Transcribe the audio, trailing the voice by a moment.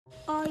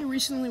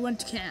recently went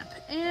to camp,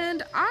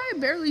 and I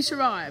barely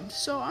survived,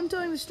 so I'm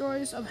telling the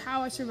stories of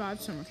how I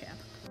survived summer camp.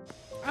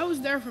 I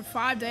was there for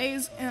 5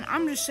 days, and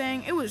I'm just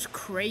saying it was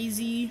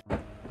crazy,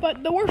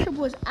 but the worship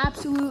was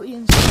absolutely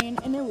insane,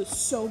 and it was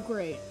so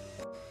great.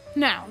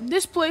 Now,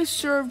 this place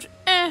served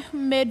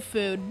mid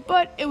food,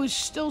 but it was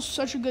still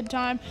such a good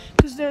time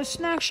because their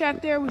snack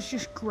shack there was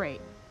just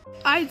great.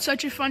 I had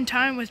such a fun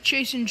time with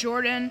Chase and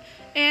Jordan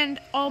and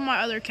all my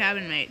other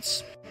cabin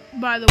mates.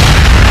 By the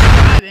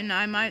way,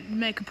 I might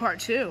make a part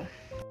 2.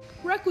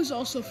 Rec was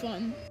also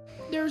fun.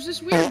 There was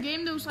this weird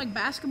game that was like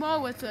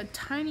basketball with a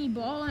tiny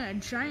ball and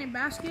a giant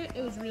basket.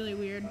 It was really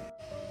weird.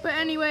 But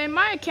anyway,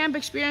 my camp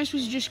experience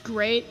was just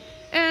great.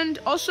 And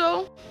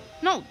also,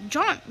 no,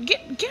 John,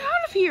 get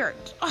out of here.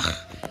 Ugh,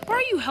 why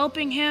are you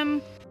helping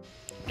him?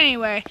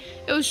 Anyway,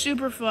 it was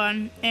super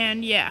fun.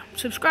 And yeah,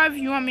 subscribe if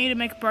you want me to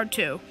make a part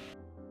 2.